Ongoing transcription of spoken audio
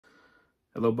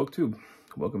Hello BookTube,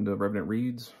 welcome to Revenant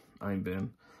Reads. I'm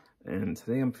Ben, and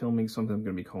today I'm filming something I'm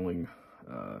going to be calling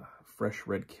Fresh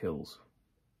Red Kills.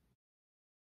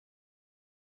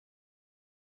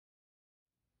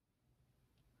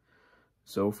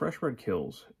 So Fresh Red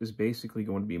Kills is basically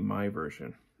going to be my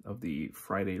version of the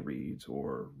Friday reads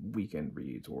or weekend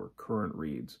reads or current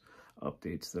reads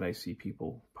updates that I see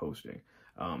people posting.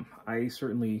 I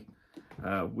certainly,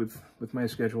 with my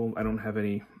schedule, I don't have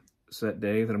any set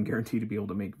day that I'm guaranteed to be able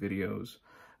to make videos.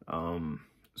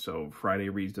 So Friday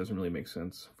reads doesn't really make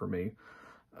sense for me.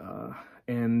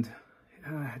 And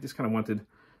I just kind of wanted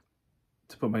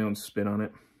to put my own spin on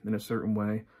it in a certain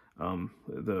way.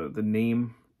 The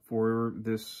name for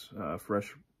this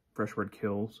Fresh Red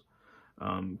Kills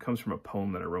comes from a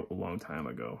poem that I wrote a long time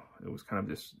ago. It was kind of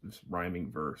this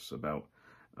rhyming verse about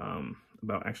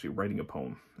actually writing a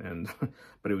poem, and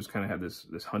but it was kind of had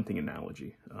this hunting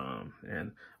analogy,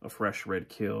 and a fresh red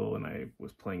kill, and I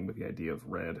was playing with the idea of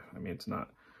red. I mean,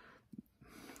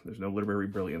 there's no literary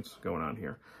brilliance going on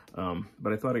here,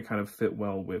 but I thought it kind of fit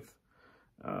well with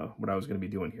what I was going to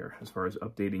be doing here as far as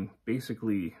updating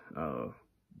basically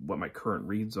what my current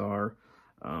reads are.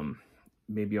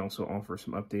 Maybe also offer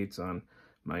some updates on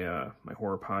my my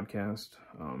horror podcast.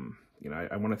 You know,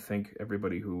 I want to thank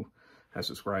everybody who has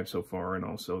subscribed so far, and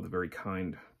also the very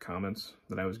kind comments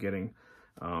that I was getting,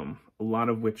 a lot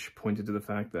of which pointed to the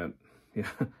fact that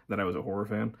that I was a horror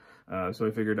fan. So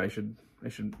I figured I should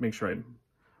make sure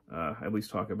I at least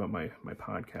talk about my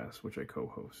podcast, which I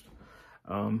co-host.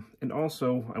 And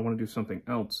also I want to do something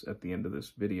else at the end of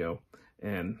this video,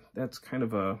 and that's kind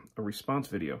of a response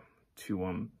video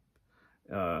to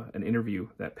an interview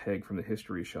that Peg from the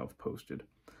History Shelf posted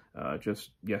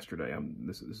just yesterday.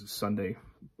 This is Sunday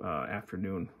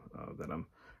afternoon that I'm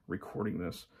recording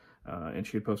this, and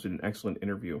she had posted an excellent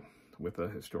interview with a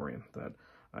historian that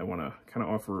I want to kind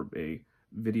of offer a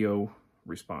video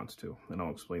response to, and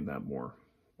I'll explain that more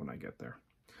when I get there.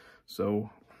 So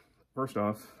first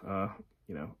off,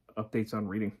 you know, updates on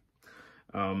reading.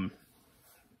 I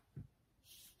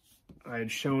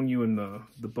had shown you in the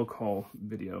book haul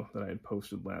video that I had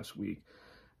posted last week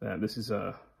that this is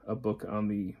a book on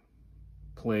the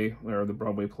play, or the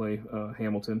Broadway play,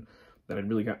 Hamilton, that I'd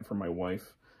really gotten from my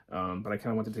wife, but I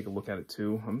kind of want to take a look at it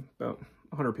too. I'm about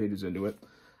 100 pages into it.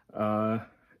 I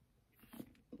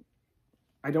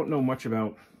don't know much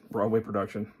about Broadway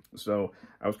production, so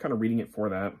I was kind of reading it for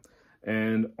that,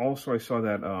 and also I saw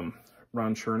that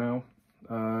Ron Chernow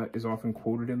is often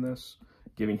quoted in this,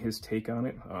 giving his take on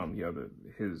it. Yeah,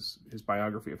 his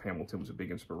biography of Hamilton was a big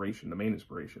inspiration, the main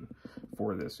inspiration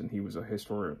for this, and he was a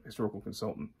historical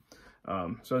consultant.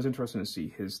 So I was interested to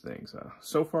see his things.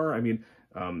 So far, I mean,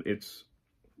 it's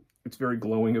very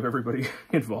glowing of everybody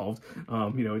involved.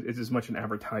 You know, it's as much an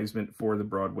advertisement for the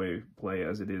Broadway play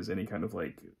as it is any kind of,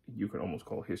 like, you could almost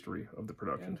call history of the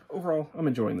production. And overall, I'm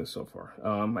enjoying this so far.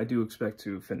 I do expect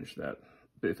to finish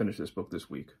this book this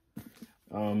week.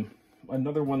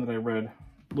 Another one that I read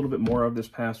a little bit more of this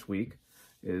past week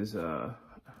is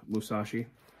Musashi,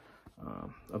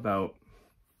 about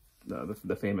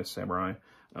the famous samurai.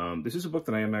 This is a book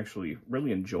that I am actually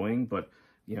really enjoying, but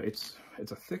you know, it's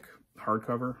a thick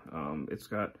hardcover. It's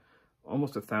got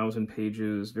almost 1,000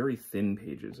 pages, very thin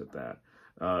pages at that.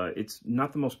 It's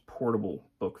not the most portable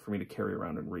book for me to carry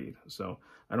around and read, so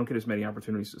I don't get as many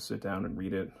opportunities to sit down and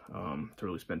read it, to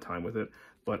really spend time with it,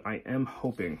 but I am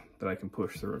hoping that I can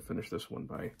push through and finish this one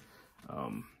by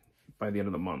the end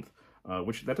of the month,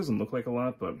 which that doesn't look like a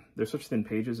lot, but there's such thin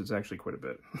pages, it's actually quite a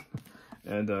bit.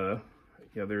 And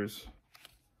yeah, there's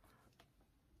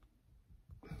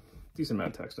a decent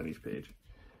amount of text on each page.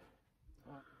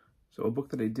 So a book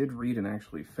that I did read and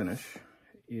actually finish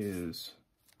is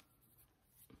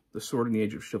The Sword in the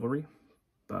Age of Chivalry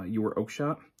by Ewart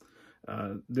Oakeshott.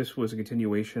 This was a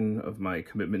continuation of my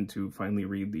commitment to finally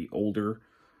read the older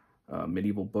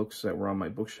medieval books that were on my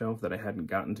bookshelf that I hadn't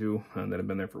gotten to and that had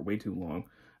been there for way too long.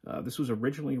 This was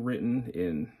originally written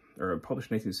published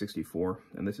in 1964,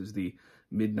 and this is the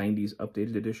mid-90s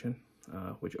updated edition,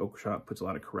 which Oakeshott puts a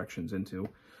lot of corrections into.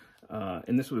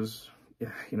 And this was,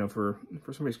 you know, for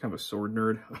somebody who's kind of a sword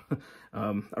nerd,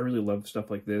 I really love stuff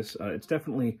like this. It's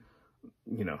definitely,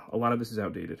 you know, a lot of this is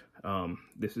outdated.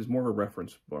 This is more of a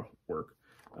reference work,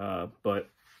 but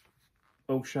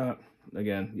Oakeshott,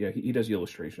 again, yeah, he does the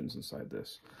illustrations inside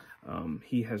this.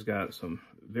 He has got some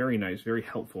very nice, very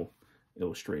helpful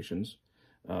illustrations,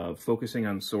 focusing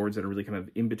on swords that are really kind of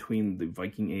in between the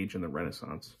Viking Age and the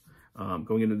Renaissance,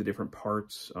 going into the different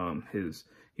parts.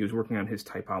 He was working on his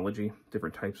typology,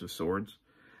 different types of swords,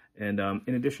 and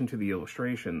in addition to the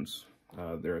illustrations,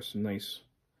 there are some nice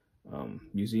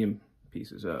museum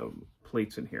pieces,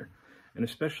 plates in here. and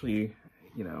especially,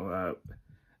 you know,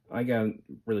 I got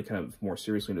really kind of more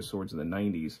seriously into swords in the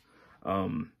 90s.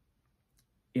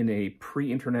 In a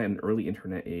pre-internet and early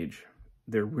internet age,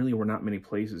 there really were not many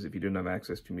places, if you didn't have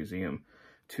access to a museum,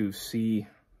 to see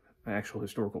actual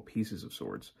historical pieces of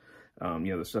swords. You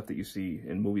know, the stuff that you see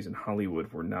in movies in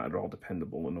Hollywood were not at all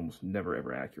dependable and almost never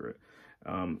ever accurate.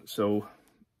 So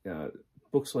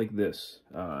books like this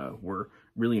were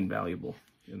really invaluable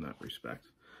in that respect.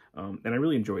 And I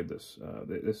really enjoyed this.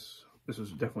 This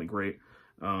was definitely great.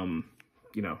 You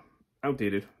know,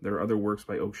 outdated. There are other works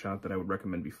by Oakeshott that I would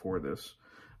recommend before this,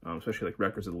 especially like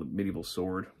Records of the Medieval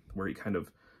Sword, where he kind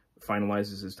of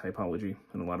finalizes his typology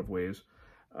in a lot of ways.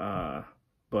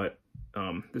 But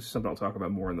this is something I'll talk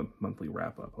about more in the monthly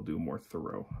wrap-up. I'll do a more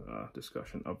thorough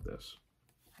discussion of this.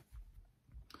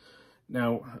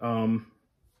 Now,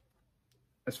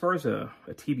 as far as a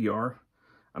TBR,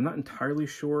 I'm not entirely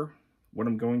sure what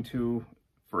I'm going to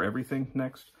for everything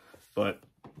next, but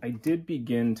I did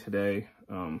begin today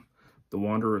The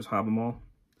Wanderer's Havamal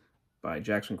by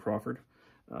Jackson Crawford,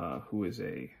 who is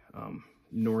a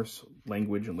Norse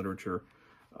language and literature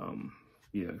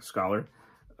scholar.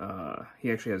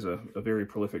 He actually has a very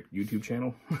prolific YouTube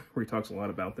channel where he talks a lot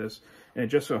about this. And it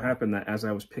just so happened that as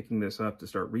I was picking this up to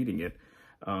start reading it,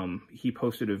 he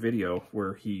posted a video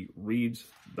where he reads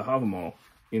the Havamal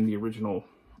in the original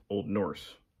Old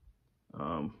Norse,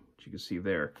 which you can see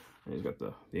there. And he's got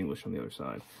the English on the other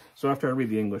side. So after I read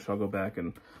the English, I'll go back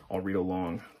and I'll read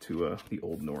along to the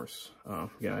Old Norse.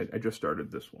 Yeah, I just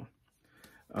started this one.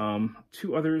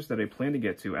 Two others that I plan to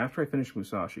get to after I finish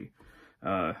Musashi.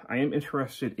 I am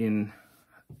interested in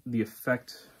the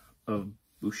effect of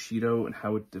Bushido and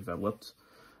how it developed.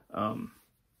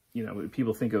 You know,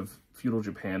 people think of feudal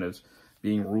Japan as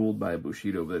being ruled by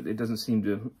Bushido, but it doesn't seem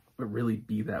to really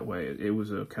be that way. It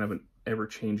was a kind of an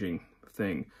ever-changing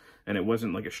thing, and it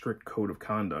wasn't like a strict code of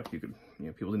conduct. You could, you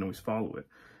know, people didn't always follow it,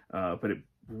 but it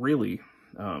really,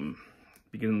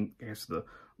 beginning, I guess, the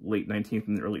late 19th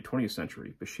and the early 20th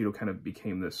century, Bushido kind of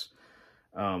became this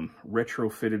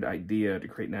retrofitted idea to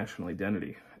create national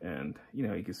identity. And, you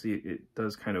know, you can see it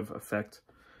does kind of affect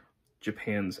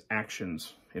Japan's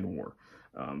actions in war.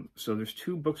 So there's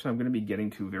two books I'm going to be getting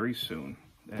to very soon.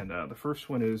 And the first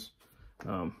one is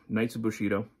Knights of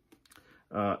Bushido,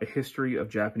 A History of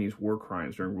Japanese War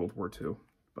Crimes During World War II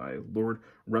by Lord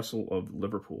Russell of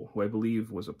Liverpool, who I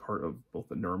believe was a part of both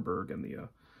the Nuremberg and the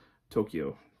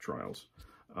Tokyo trials.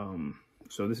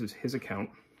 So this is his account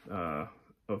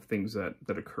of things that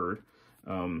occurred,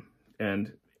 and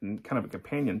kind of a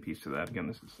companion piece to that. Again,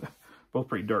 this is both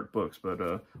pretty dark books, but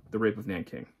The Rape of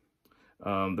Nanking,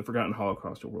 The Forgotten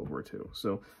Holocaust of World War II.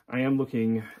 So I am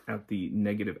looking at the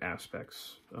negative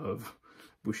aspects of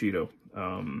Bushido,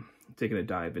 taking a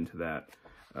dive into that,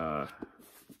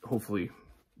 hopefully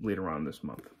later on this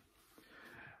month.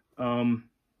 Now,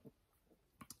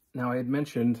 I had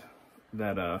mentioned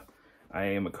that I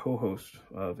am a co-host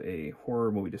of a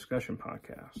horror movie discussion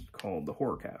podcast called the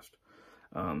HORRORCAST.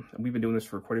 And we've been doing this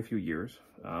for quite a few years.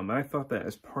 And I thought that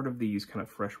as part of these kind of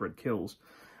fresh red kills,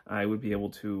 I would be able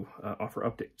to offer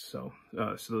updates. So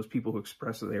those people who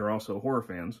express that they are also horror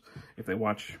fans, if they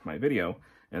watch my video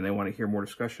and they want to hear more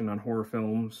discussion on horror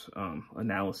films,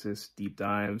 analysis, deep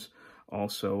dives,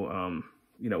 also,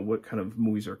 you know, what kind of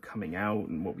movies are coming out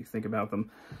and what we think about them,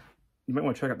 you might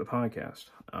want to check out the podcast.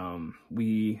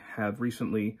 We have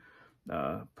recently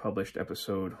published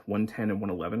episode 110 and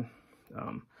 111.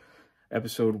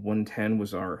 Episode 110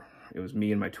 was it was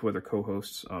me and my two other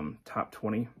co-hosts, top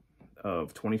 20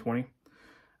 of 2020.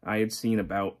 I had seen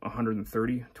about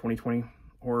 130 2020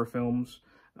 horror films.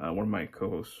 One of my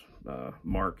co-hosts,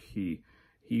 Mark, he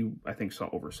I think saw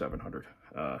over 700,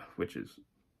 which is,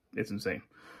 it's insane.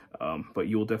 But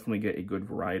you will definitely get a good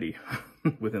variety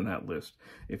within that list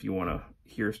if you want to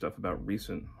hear stuff about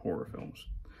recent horror films.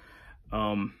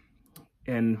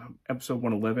 And episode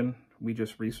 111, we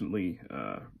just recently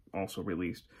also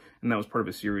released, and that was part of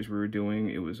a series we were doing.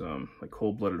 It was like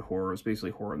cold-blooded horror. It was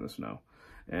basically horror in the snow.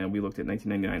 And we looked at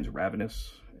 1999's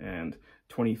Ravenous and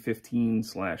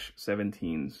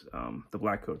 2015/17's The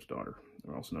Black Coat's Daughter,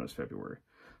 also known as February.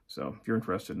 So if you're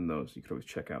interested in those, you could always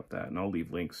check out that, and I'll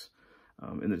leave links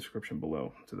in the description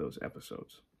below to those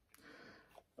episodes.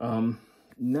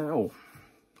 Now,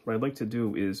 what I'd like to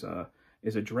do is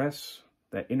address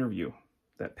that interview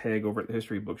that Peg over at the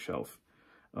History Bookshelf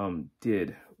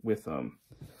did with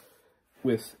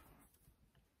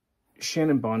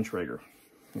Shannon Bontrager,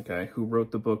 okay, who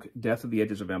wrote the book Death of the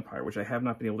Edges of Empire, which I have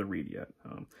not been able to read yet.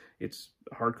 It's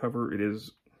hardcover.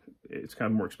 It's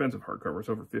kind of more expensive hardcover. It's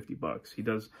over $50. He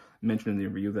does mention in the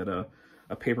review that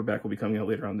A paperback will be coming out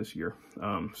later on this year.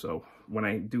 So when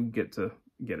I do get to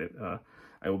get it,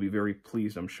 I will be very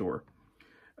pleased, I'm sure.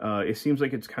 It seems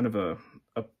like it's kind of a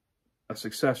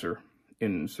successor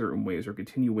in certain ways, or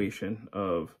continuation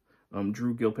of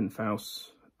Drew Gilpin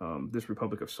Faust's This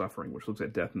Republic of Suffering, which looks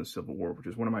at death in the Civil War, which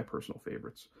is one of my personal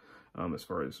favorites as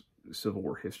far as Civil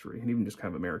War history, and even just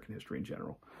kind of American history in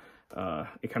general.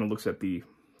 It kind of looks at the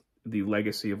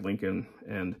legacy of Lincoln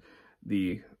and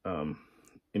the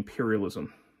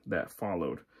imperialism that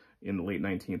followed in the late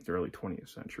 19th, early 20th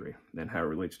century, and how it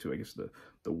relates to, I guess,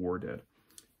 the war dead.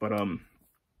 But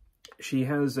she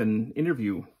has an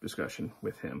interview discussion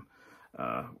with him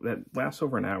that lasts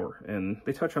over an hour, and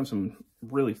they touch on some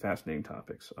really fascinating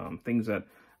topics, things that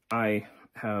I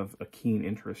have a keen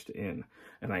interest in,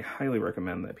 and I highly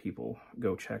recommend that people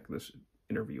go check this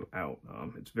interview out.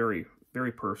 It's very,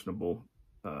 very personable,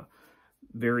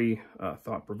 very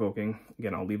thought-provoking.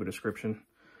 Again, I'll leave a description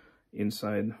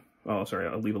inside, oh, sorry,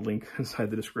 I'll leave a link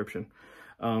inside the description.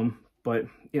 But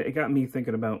yeah, it got me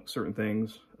thinking about certain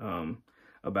things,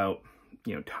 about,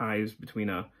 ties between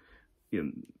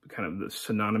kind of the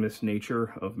synonymous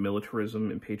nature of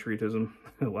militarism and patriotism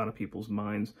in a lot of people's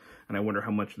minds, and I wonder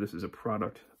how much this is a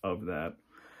product of that.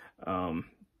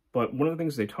 But one of the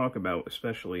things they talk about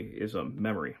especially is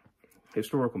memory,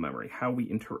 historical memory, how we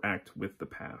interact with the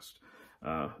past,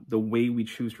 the way we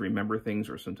choose to remember things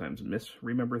or sometimes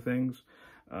misremember things,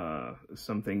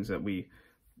 some things that we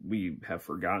have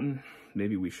forgotten,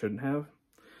 maybe we shouldn't have.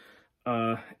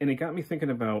 And it got me thinking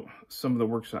about some of the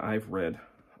works that I've read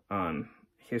on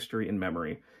history and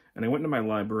memory. And I went into my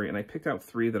library and I picked out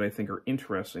 3 that I think are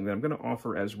interesting that I'm going to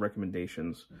offer as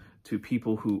recommendations to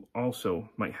people who also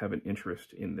might have an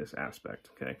interest in this aspect,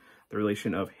 okay? The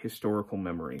relation of historical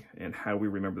memory and how we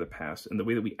remember the past and the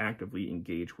way that we actively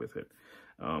engage with it.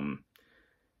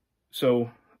 So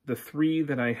the 3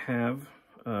 that I have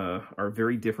are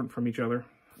very different from each other.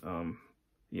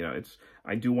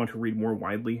 I do want to read more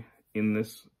widely in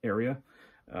this area,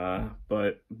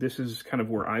 but this is kind of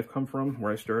where I've come from,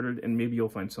 where I started, and maybe you'll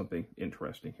find something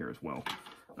interesting here as well.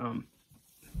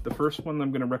 The first one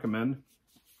I'm going to recommend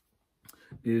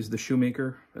is The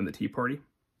Shoemaker and the Tea Party,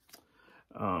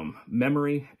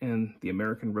 Memory and the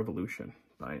American Revolution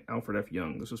by Alfred F.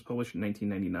 Young. This was published in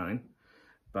 1999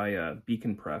 by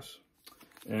Beacon Press.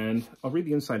 And I'll read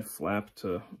the inside flap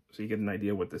so you get an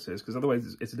idea what this is, because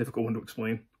otherwise it's a difficult one to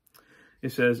explain.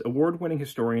 It says, award-winning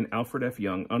historian Alfred F.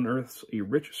 Young unearths a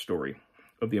rich story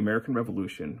of the American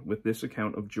Revolution with this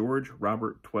account of George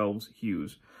Robert Twelves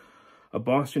Hughes, a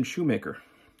Boston shoemaker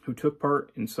who took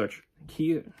part in such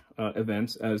key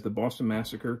events as the Boston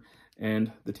Massacre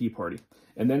and the Tea Party,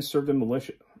 and then served in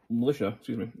militia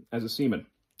as a seaman.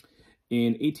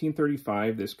 In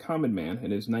 1835, this common man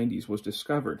in his 90s was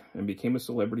discovered and became a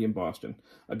celebrity in Boston,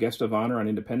 a guest of honor on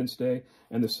Independence Day,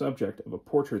 and the subject of a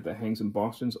portrait that hangs in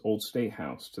Boston's Old State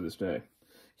House to this day.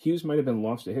 Hughes might have been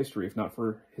lost to history if not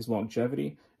for his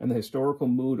longevity and the historical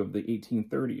mood of the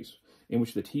 1830s, in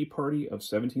which the Tea Party of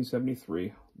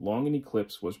 1773, long in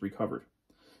eclipse, was recovered.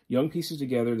 Young pieces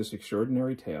together this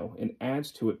extraordinary tale and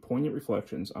adds to it poignant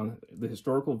reflections on the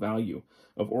historical value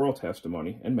of oral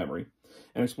testimony and memory,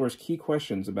 and explores key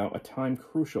questions about a time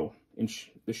crucial in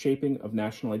the shaping of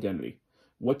national identity.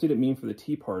 What did it mean for the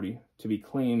Tea Party to be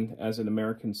claimed as an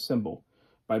American symbol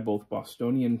by both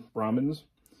Bostonian Brahmins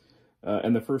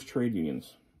and the first trade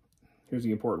unions? Here's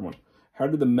the important one. How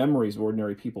did the memories of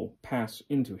ordinary people pass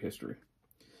into history?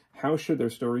 How should their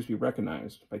stories be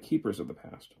recognized by keepers of the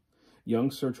past?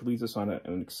 Young's search leads us on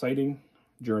an exciting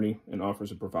journey and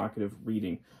offers a provocative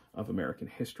reading of American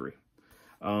history.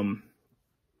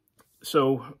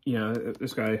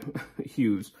 This guy,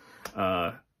 Hughes,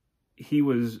 he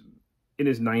was in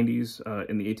his 90s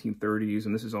in the 1830s,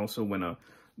 and this is also when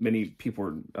many people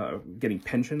were getting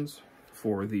pensions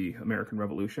for the American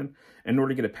Revolution. And in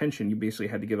order to get a pension, you basically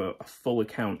had to give a full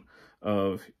account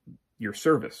of your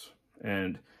service,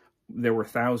 and there were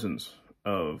thousands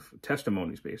of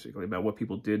testimonies, basically, about what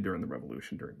people did during the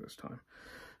Revolution during this time.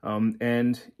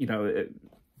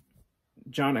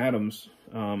 John Adams,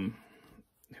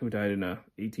 who died in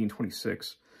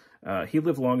 1826, he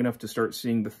lived long enough to start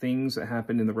seeing the things that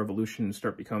happened in the Revolution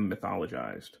start becoming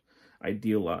mythologized,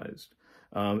 idealized.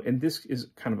 And this is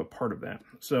kind of a part of that.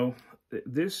 So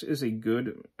this is a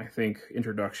good, I think,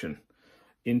 introduction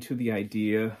into the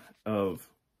idea of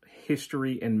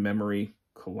history and memory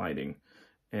colliding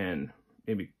and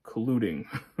maybe colluding.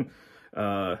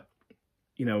 How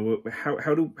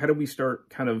do we start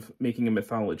kind of making a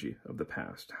mythology of the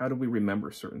past? How do we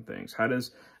remember certain things? How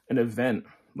does an event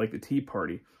like the Tea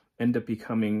Party end up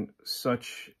becoming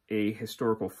such a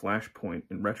historical flashpoint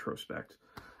in retrospect?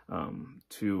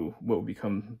 to what would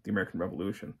become the American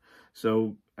Revolution.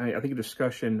 So I think a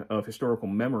discussion of historical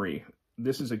memory,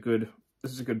 this is a good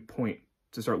point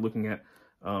to start looking at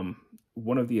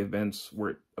one of the events where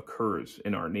it occurs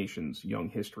in our nation's young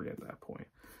history at that point,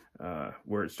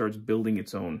 where it starts building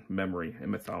its own memory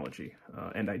and mythology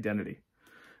and identity.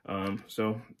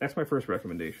 So that's my first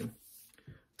recommendation.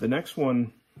 The next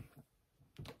one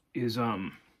is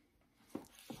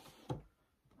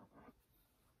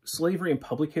Slavery in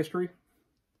Public History,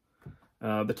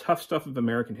 The Tough Stuff of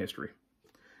American History.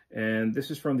 And this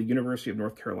is from the University of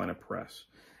North Carolina Press.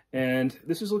 And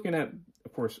this is looking at,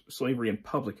 of course, slavery in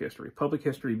public history. Public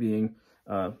history being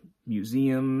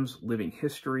museums, living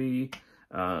history,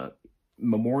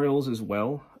 memorials as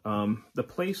well. The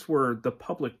place where the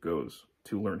public goes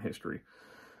to learn history.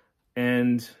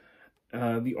 And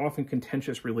the often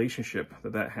contentious relationship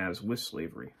that has with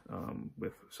slavery,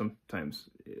 with sometimes,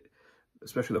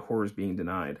 especially the horrors being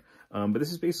denied. But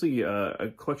this is basically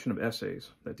a collection of essays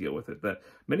that deal with it, that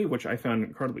many of which I found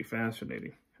incredibly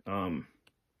fascinating.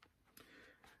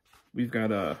 We've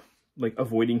got like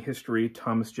Avoiding History,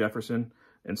 Thomas Jefferson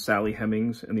and Sally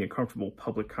Hemings, and the Uncomfortable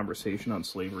Public Conversation on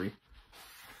Slavery.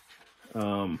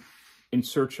 In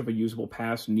Search of a Usable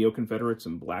Past, Neo-Confederates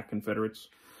and Black Confederates.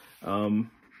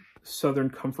 Southern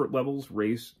Comfort Levels,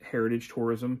 Race, Heritage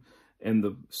Tourism, and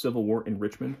the Civil War in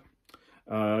Richmond.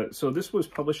 So this was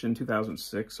published in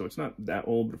 2006, so it's not that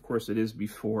old, but of course it is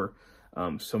before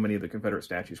so many of the Confederate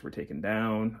statues were taken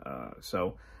down.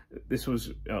 So this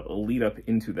was a lead up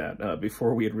into that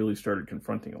before we had really started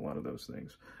confronting a lot of those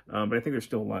things. But I think there's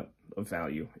still a lot of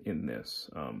value in this.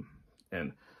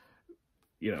 And,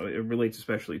 you know, it relates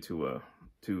especially to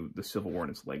the Civil War and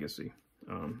its legacy.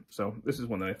 So this is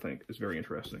one that I think is very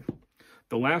interesting.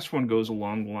 The last one goes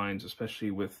along the lines,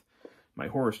 especially with my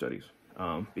horror studies,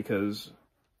 because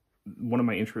one of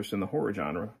my interests in the horror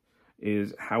genre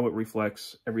is how it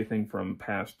reflects everything from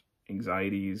past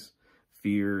anxieties,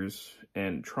 fears,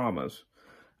 and traumas.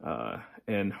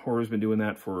 And horror's been doing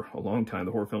that for a long time.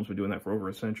 The horror film's been doing that for over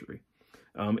a century.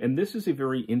 And this is a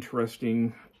very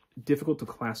interesting, difficult to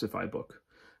classify book.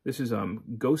 This is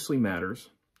Ghostly Matters,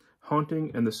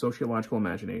 Haunting and the Sociological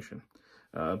Imagination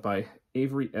by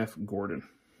Avery F. Gordon.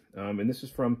 And this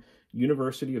is from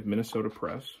University of Minnesota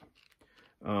Press.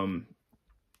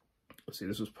 Let's see,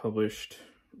 this was published,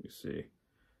 let me see,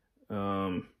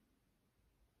 I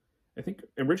think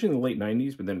originally in the late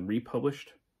 90s, but then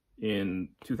republished in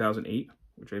 2008,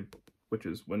 which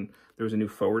is when there was a new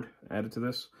forward added to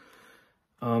this.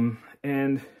 And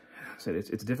I said it's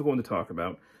a difficult one to talk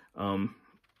about.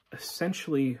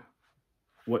 Essentially,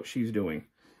 what she's doing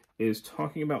is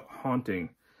talking about haunting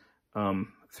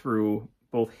through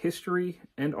both history,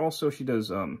 and also she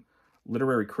does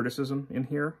literary criticism in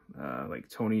here, like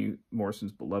Toni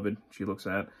Morrison's Beloved she looks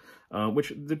at,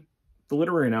 which the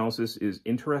literary analysis is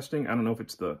interesting. I don't know if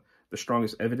it's the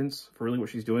strongest evidence for really what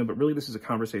she's doing, but really this is a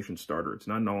conversation starter. It's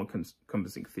not an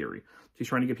all-encompassing theory. She's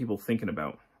trying to get people thinking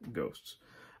about ghosts.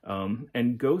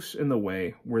 And ghosts in the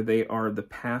way where they are the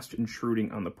past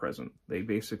intruding on the present. They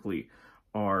basically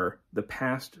are the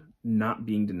past not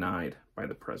being denied by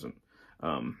the present.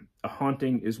 A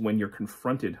haunting is when you're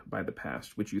confronted by the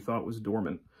past, which you thought was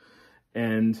dormant.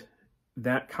 And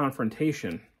that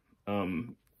confrontation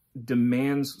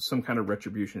demands some kind of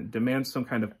retribution, demands some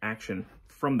kind of action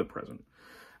from the present.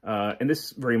 And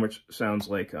this very much sounds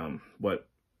like what,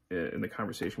 in the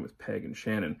conversation with Peg and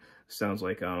Shannon, sounds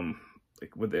like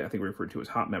what I think we referred to as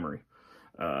hot memory.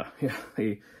 Yeah,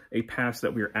 a past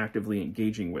that we are actively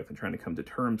engaging with and trying to come to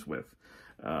terms with.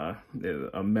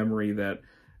 A memory that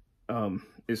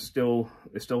is still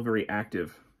very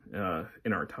active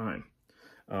in our time.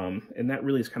 And that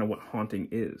really is kind of what haunting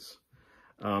is.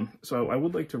 So I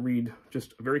would like to read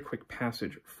just a very quick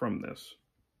passage from this.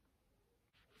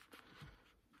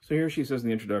 So here she says in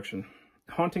the introduction,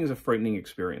 haunting is a frightening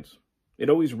experience. It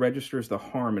always registers the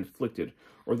harm inflicted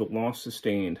or the loss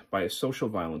sustained by a social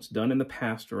violence done in the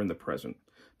past or in the present.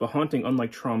 But haunting,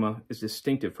 unlike trauma, is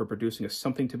distinctive for producing a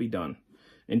something to be done.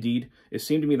 Indeed, it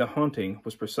seemed to me that haunting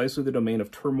was precisely the domain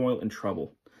of turmoil and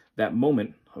trouble, that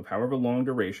moment of however long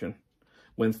duration,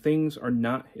 when things are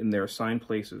not in their assigned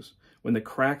places, when the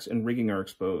cracks and rigging are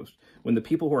exposed, when the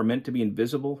people who are meant to be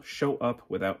invisible show up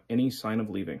without any sign of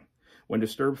leaving, when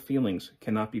disturbed feelings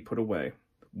cannot be put away,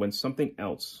 when something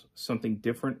else, something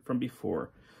different from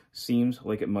before, seems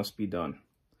like it must be done.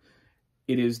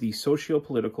 It is the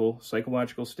socio-political,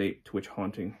 psychological state to which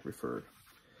haunting referred.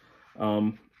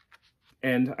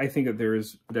 And I think that there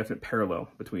is a definite parallel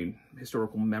between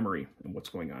historical memory and what's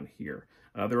going on here.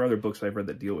 There are other books I've read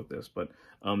that deal with this, but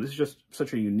this is just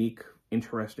such a unique,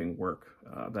 interesting work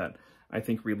that I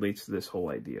think relates to this whole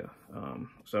idea.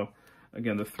 So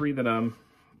again, the three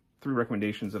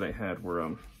recommendations that I had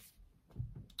were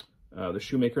The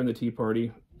Shoemaker and the Tea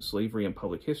Party, Slavery and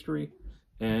Public History,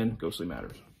 and Ghostly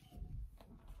Matters.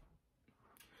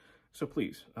 So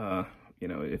please, you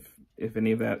know, if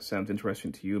any of that sounds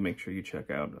interesting to you, make sure you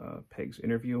check out Peg's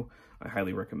interview. I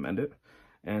highly recommend it.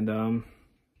 And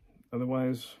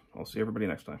otherwise, I'll see everybody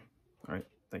next time. All right,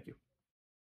 thank you.